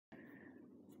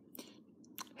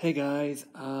Hey guys,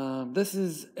 this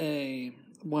is a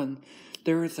one.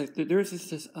 There's this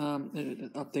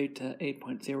update to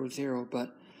 8.00,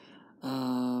 but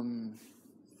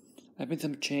I've been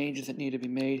some changes that need to be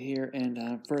made here.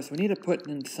 And first, we need to put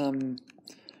in some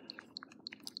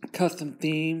custom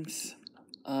themes.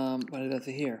 What is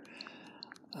it here?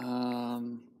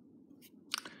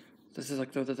 This is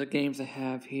like the games I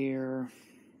have here.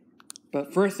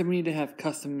 But first, we need to have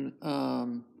custom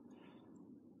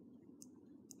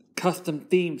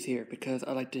themes here because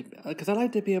I like to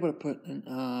be able to put in,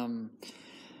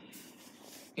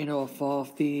 a fall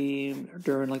theme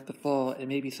during like the fall and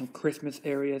maybe some Christmas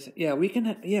areas. Yeah, we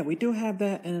can. We do have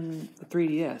that in the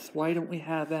 3DS. Why don't we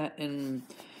have that in?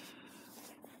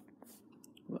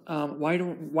 Why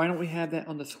don't we have that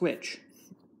on the Switch?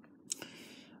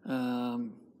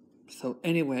 So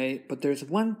anyway, but there's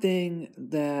one thing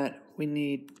that we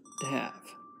need to have.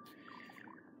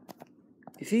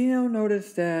 You see,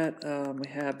 notice that we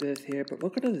have this here, but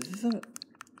look at this.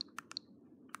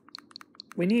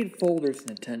 We need folders,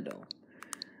 Nintendo.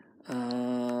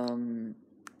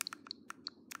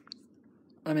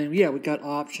 We got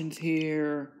options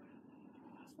here.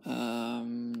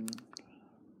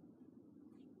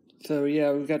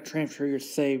 We've got transfer your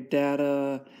saved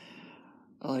data,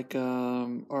 like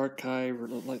archive, or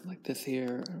like this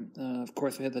here. Of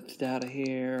course, we have the data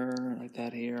here, like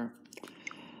that here.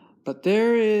 But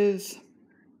there is,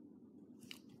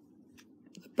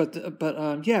 you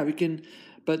can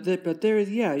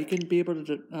be able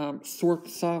to sort the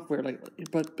software,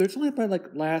 but there's only by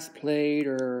like last played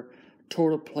or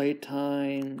total play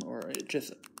time or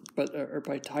or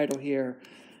by title here.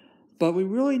 But we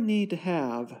really need to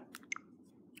have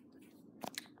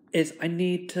we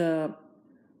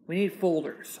need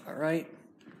folders, all right?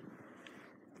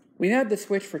 We had the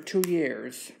Switch for 2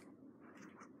 years.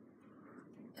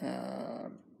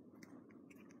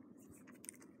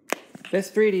 This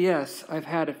 3DS, I've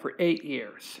had it for 8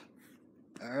 years.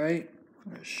 Alright,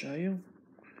 I'm going to show you.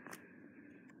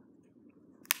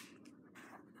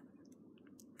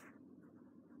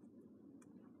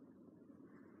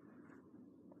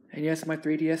 And yes, my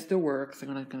 3DS still works.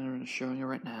 I'm going to show you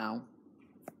right now.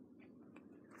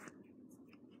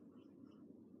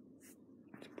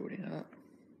 It's booting up.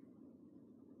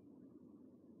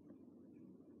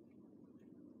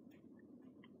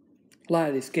 A lot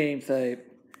of these games, they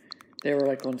were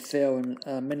like on sale, and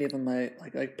many of them I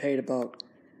paid about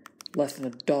less than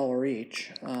 $1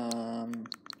 each.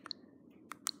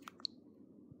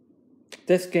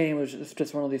 This game was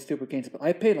just one of these stupid games, but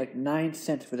I paid like 9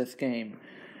 cents for this game.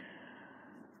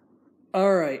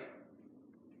 All right,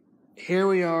 here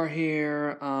we are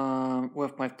here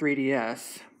with my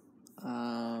 3DS.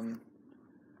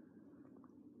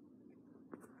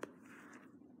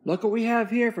 Look what we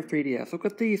have here for 3DS. Look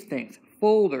at these things.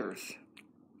 Folders.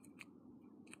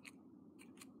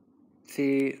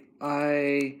 See,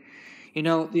 the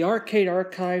arcade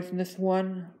archives in this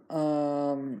one,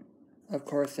 of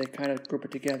course, they kind of group it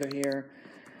together here.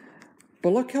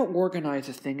 But look how organized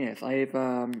this thing is. I have,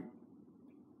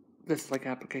 this is like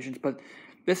applications, but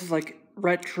this is like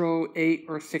retro 8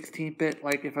 or 16-bit.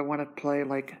 Like if I want to play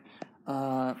like,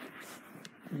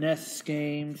 NES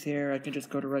games here, I can just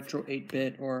go to retro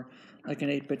 8-bit or like an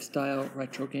 8-bit style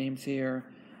retro games here.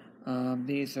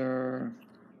 These are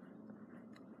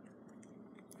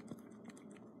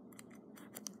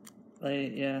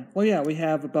we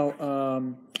have about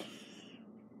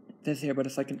this here, but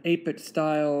it's like an 8-bit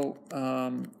style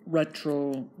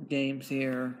retro games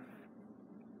here.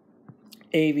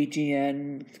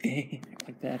 AVGN game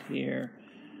like that here.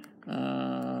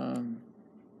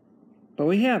 But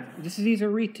these are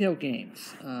retail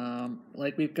games.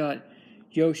 Like we've got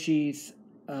Yoshi's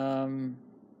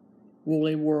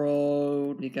Woolly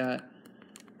World. We got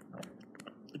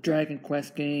Dragon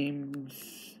Quest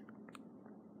games,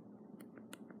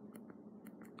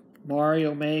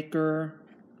 Mario Maker,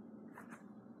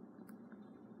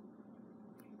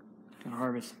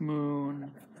 Harvest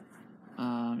Moon.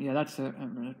 That's a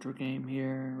retro game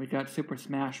here. We got Super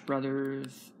Smash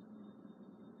Brothers,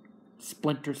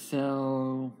 Splinter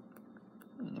Cell,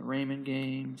 the Rayman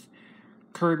games,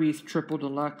 Kirby's Triple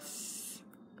Deluxe,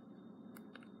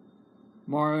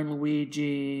 Mario and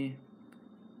Luigi.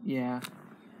 Yeah.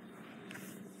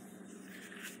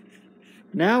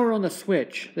 Now we're on the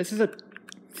Switch. This is a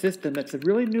system that's a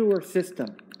really newer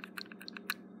system.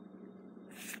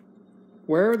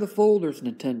 Where are the folders,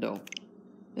 Nintendo?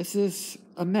 This is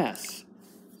a mess.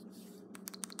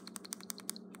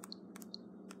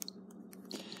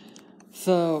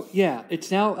 So yeah,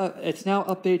 it's now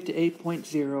updated to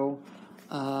 8.0,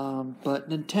 but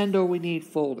Nintendo, we need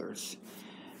folders.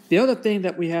 The other thing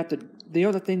that we have to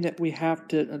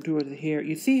do is here.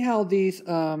 You see how these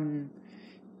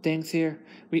things here?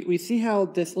 We see how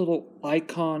this little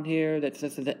icon here that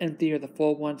says the empty or the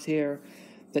full ones here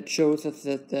that shows us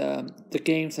that the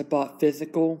games are bought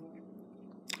physical.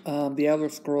 The Elder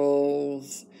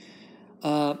Scrolls.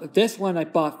 This one I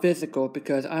bought physical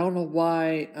because I don't know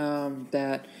why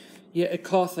it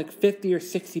costs like $50 or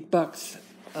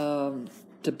 $60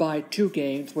 to buy 2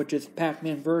 games, which is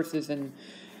Pac-Man Versus and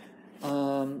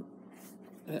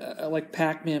like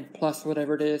Pac-Man Plus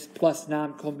whatever it is, plus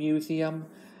Namco Museum.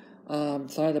 So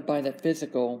I had to buy that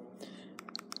physical.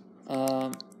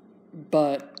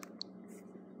 But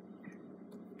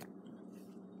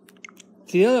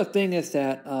the other thing is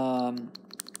that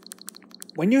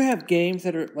when you have games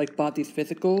that are like bought these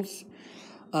physicals,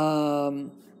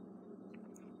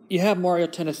 you have Mario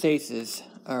Tennis Aces.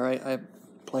 Alright, I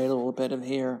played a little bit of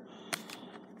here.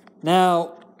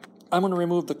 Now, I'm going to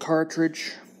remove the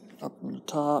cartridge up on the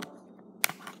top.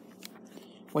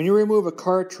 When you remove a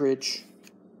cartridge,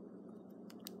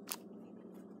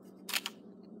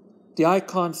 the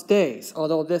icon stays,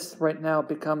 although this right now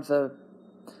becomes a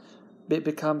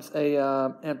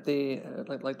empty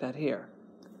like that here.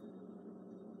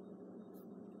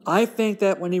 I think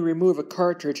that when you remove a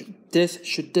cartridge, this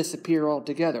should disappear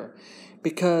altogether,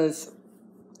 because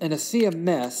in a sea of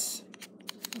mess,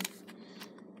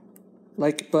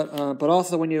 but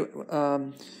also when you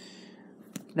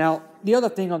now the other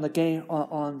thing on the game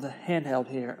on the handheld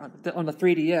here on the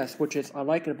 3DS, which is I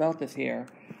like it about this here,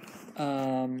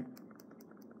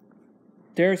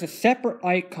 there's a separate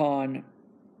icon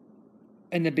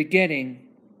in the beginning,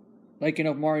 like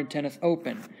Mario Tennis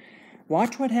Open.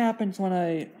 Watch what happens when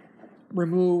I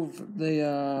remove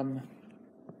the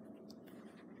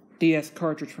DS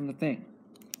cartridge from the thing.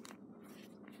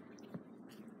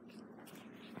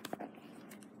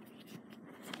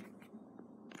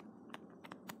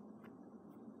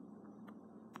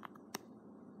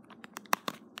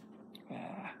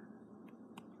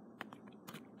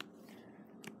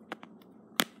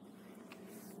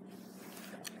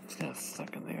 It's got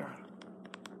stuck in there.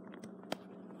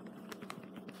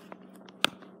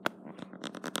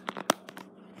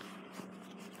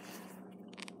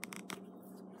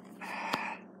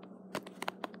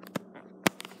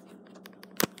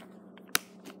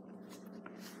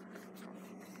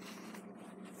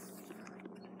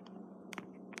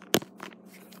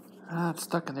 It's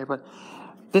stuck in there, but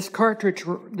this cartridge,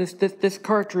 this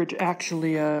cartridge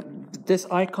actually, this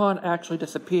icon actually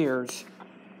disappears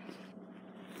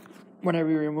whenever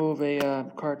you remove a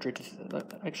cartridge.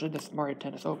 Actually, this Mario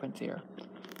Tennis opens here.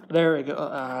 There we go.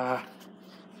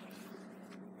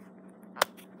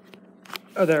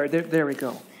 Oh, there we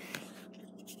go.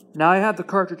 Now I have the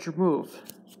cartridge removed.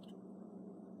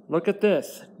 Look at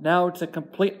this. Now it's a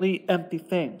completely empty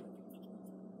thing.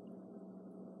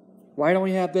 Why don't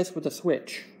we have this with a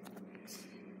Switch?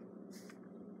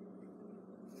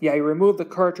 Yeah, you remove the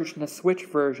cartridge in the Switch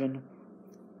version,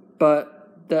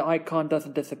 but the icon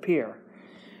doesn't disappear.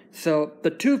 So the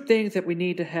two things that we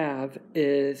need to have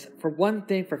is, for one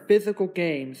thing, for physical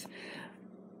games,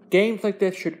 games like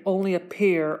this should only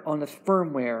appear on this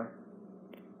firmware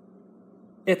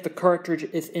if the cartridge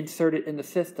is inserted in the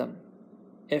system.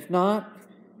 If not,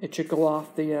 it should go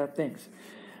off the things.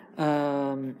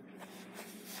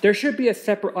 There should be a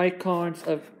separate icons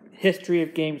of history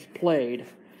of games played.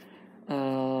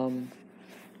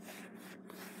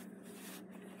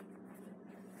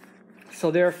 So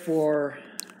therefore,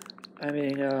 I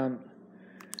mean, I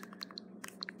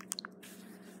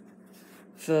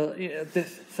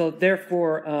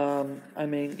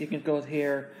mean, you can go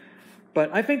here,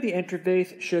 but I think the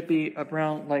interface should be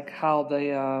around like how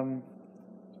the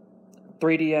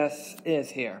 3DS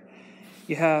is here.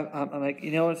 You have, like,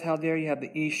 you notice how there you have the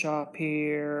eShop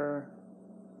here.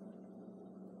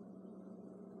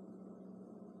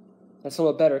 That's a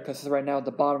little better because it's right now at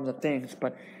the bottom of the things,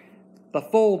 but the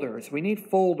folders, we need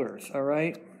folders, all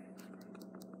right?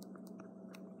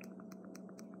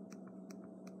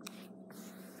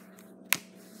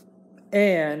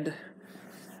 And,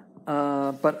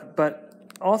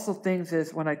 but also things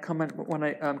is when I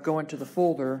go into the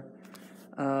folder,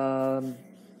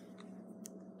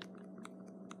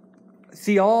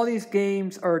 see, all these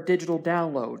games are digital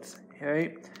downloads,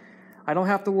 right? I don't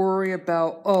have to worry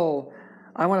about, oh,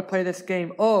 I want to play this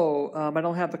game. Oh, I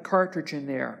don't have the cartridge in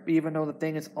there, even though the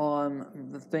thing is on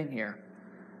the thing here.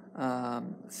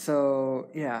 So,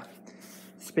 yeah.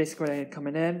 It's basically what I had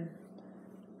coming in.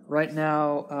 Right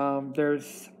now,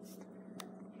 there's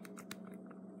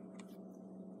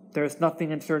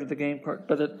nothing inserted in the game part,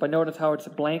 but notice how it's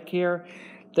blank here.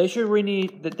 They should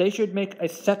make a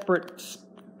separate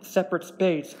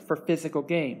space for physical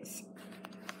games.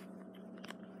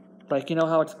 Like, you know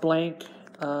how it's blank.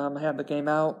 I have the game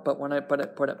out, but when I put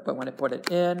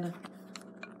it in,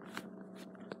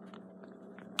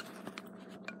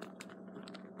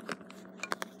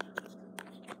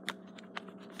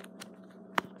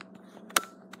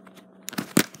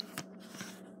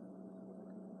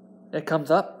 it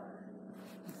comes up.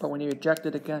 But when you eject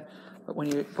it again, but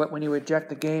when you eject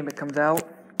the game, it comes out.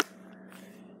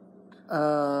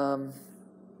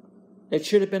 It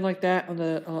should have been like that on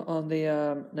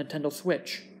the Nintendo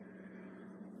Switch.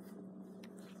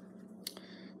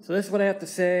 So this is what I have to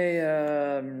say.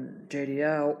 JD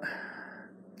out.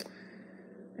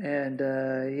 And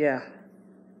yeah.